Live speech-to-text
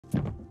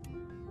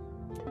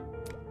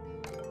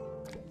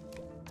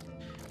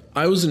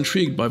I was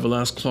intrigued by the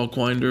last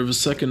Clockwinder the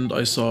second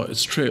I saw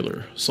its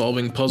trailer.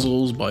 Solving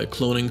puzzles by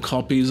cloning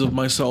copies of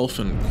myself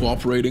and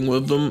cooperating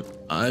with them,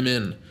 I'm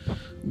in.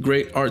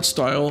 Great art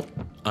style,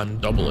 I'm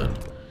double in.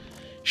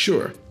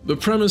 Sure, the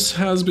premise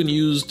has been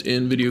used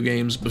in video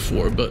games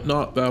before, but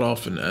not that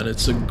often, and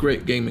it's a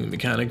great gaming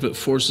mechanic that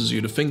forces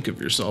you to think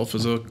of yourself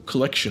as a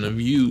collection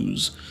of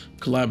yous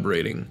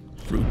collaborating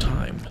through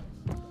time.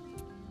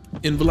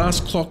 In the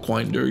last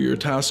Clockwinder, you're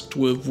tasked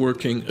with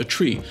working a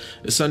tree,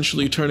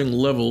 essentially turning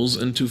levels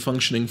into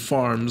functioning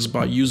farms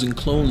by using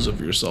clones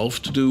of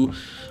yourself to do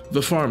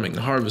the farming,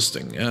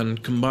 harvesting,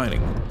 and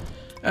combining.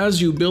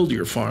 As you build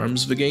your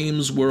farms, the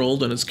game's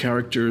world and its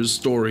characters'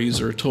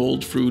 stories are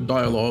told through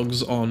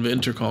dialogues on the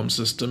intercom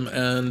system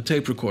and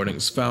tape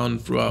recordings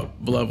found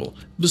throughout the level.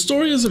 The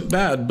story isn't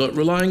bad, but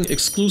relying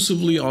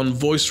exclusively on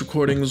voice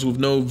recordings with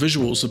no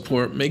visual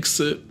support makes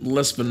it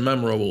less than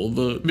memorable.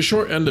 The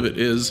short end of it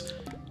is,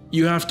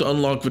 you have to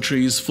unlock the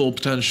tree's full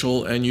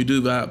potential, and you do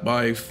that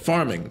by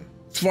farming,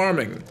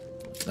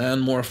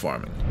 and more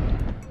farming.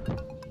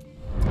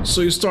 So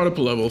you start up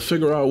a level,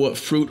 figure out what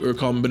fruit or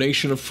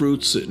combination of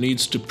fruits it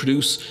needs to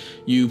produce,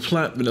 you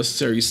plant the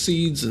necessary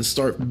seeds and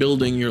start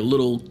building your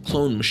little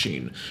clone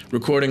machine,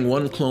 recording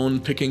one clone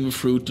picking the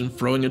fruit and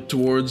throwing it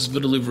towards the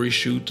delivery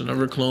chute,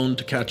 another clone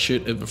to catch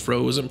it if the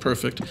throw isn't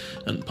perfect,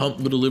 and pump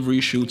the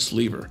delivery chute's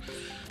lever.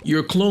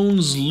 Your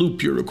clones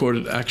loop your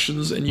recorded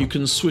actions, and you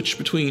can switch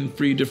between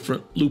 3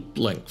 different loop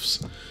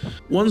lengths.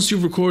 Once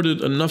you've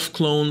recorded enough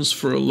clones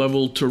for a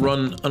level to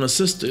run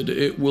unassisted,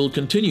 it will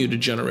continue to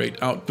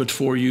generate output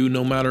for you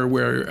no matter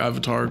where your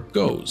avatar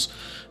goes.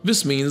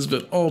 This means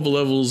that all the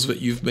levels that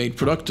you've made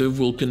productive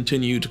will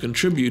continue to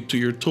contribute to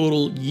your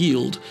total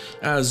yield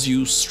as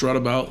you strut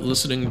about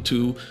listening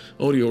to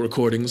audio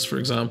recordings, for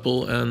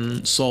example,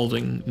 and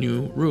solving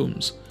new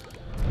rooms.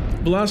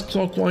 The last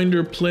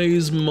Clockwinder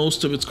plays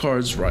most of its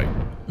cards right.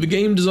 The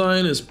game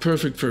design is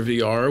perfect for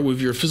VR, with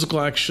your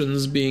physical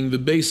actions being the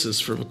basis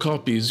for the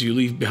copies you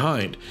leave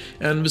behind,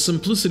 and the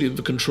simplicity of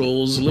the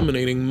controls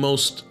eliminating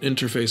most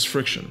interface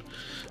friction.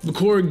 The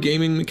core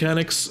gaming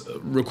mechanics,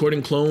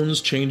 recording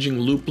clones, changing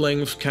loop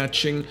length,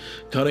 catching,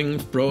 cutting,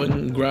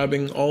 throwing,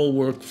 grabbing, all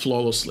work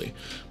flawlessly.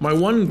 My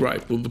one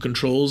gripe with the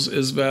controls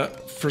is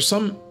that, for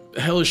some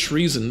hellish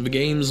reason, the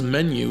game's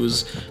menu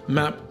is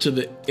mapped to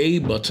the A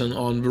button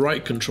on the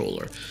right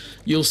controller.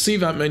 You'll see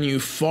that menu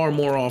far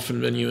more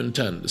often than you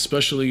intend,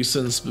 especially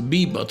since the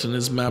B button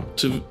is mapped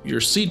to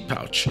your seed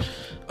pouch.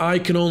 I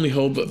can only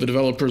hope that the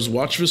developers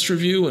watch this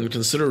review and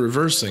consider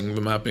reversing the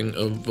mapping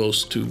of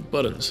those 2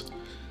 buttons.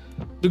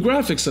 The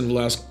graphics in the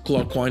last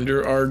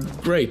Clockwinder are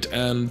great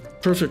and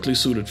perfectly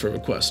suited for the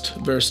quest.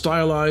 They're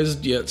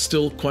stylized yet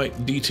still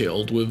quite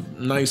detailed, with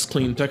nice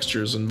clean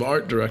textures, and the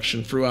art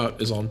direction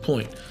throughout is on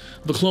point.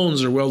 The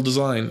clones are well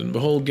designed, and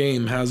the whole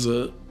game has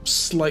a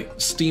slight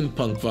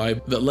steampunk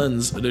vibe that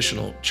lends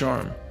additional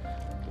charm.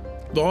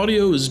 The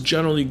audio is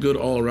generally good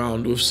all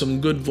around, with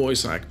some good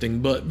voice acting,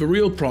 but the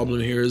real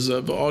problem here is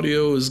that the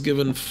audio is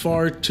given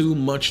far too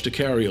much to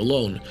carry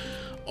alone.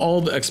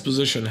 All the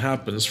exposition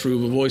happens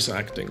through the voice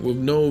acting, with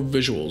no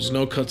visuals,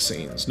 no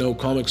cutscenes, no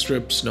comic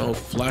strips, no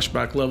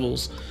flashback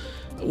levels.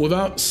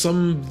 Without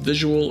some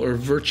visual or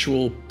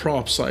virtual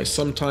props, I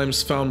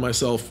sometimes found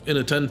myself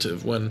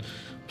inattentive when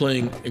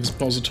playing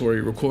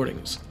expository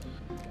recordings.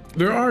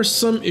 There are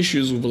some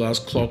issues with the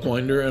last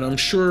Clockwinder, and I'm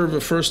sure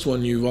the first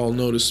one you've all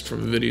noticed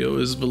from the video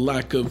is the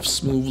lack of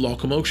smooth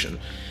locomotion.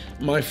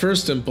 My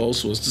first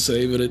impulse was to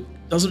say that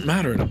it doesn't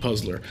matter in a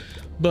puzzler,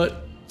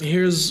 but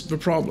here's the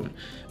problem.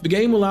 The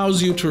game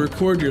allows you to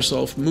record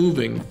yourself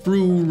moving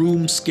through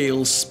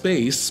room-scale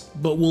space,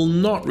 but will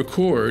not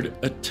record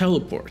a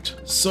teleport.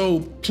 So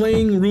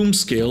playing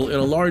room-scale in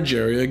a large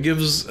area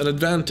gives an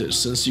advantage,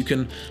 since you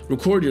can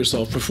record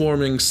yourself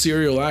performing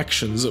serial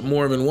actions at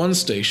more than one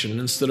station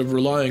instead of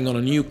relying on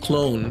a new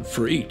clone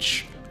for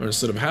each, or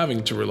instead of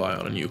having to rely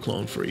on a new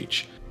clone for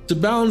each. To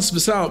balance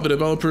this out, the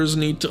developers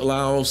need to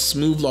allow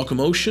smooth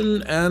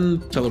locomotion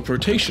and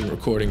teleportation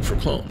recording for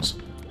clones.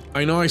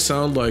 I know I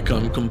sound like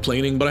I'm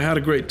complaining, but I had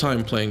a great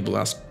time playing the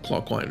last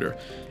Clockwinder,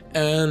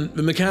 and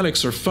the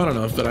mechanics are fun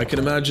enough that I can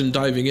imagine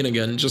diving in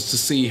again just to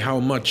see how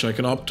much I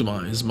can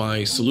optimize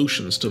my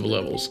solutions to the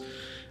levels.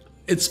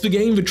 It's the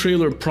game the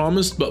trailer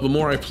promised, but the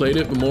more I played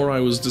it, the more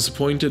I was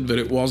disappointed that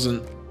it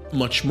wasn't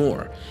much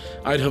more.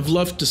 I'd have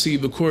loved to see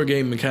the core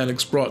game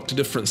mechanics brought to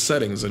different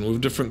settings and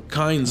with different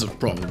kinds of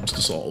problems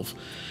to solve.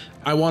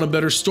 I want a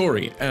better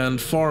story,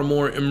 and far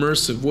more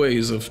immersive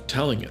ways of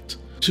telling it.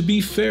 To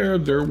be fair,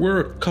 there were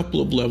a couple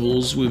of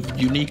levels with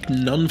unique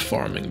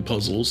non-farming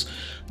puzzles.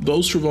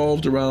 Those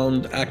revolved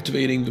around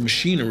activating the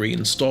machinery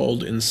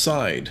installed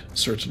inside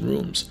certain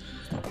rooms.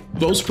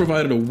 Those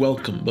provided a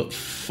welcome but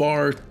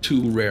far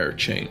too rare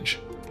change.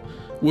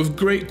 With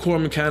great core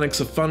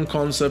mechanics, a fun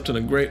concept, and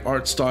a great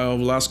art style,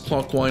 the last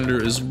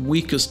Clockwinder is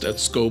weakest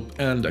at scope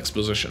and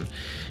exposition.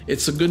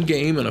 It's a good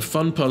game and a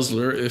fun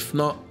puzzler, if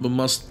not the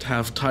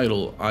must-have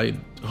title I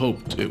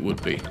hoped it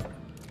would be.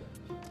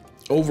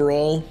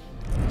 Overall,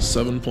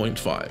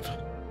 7.5.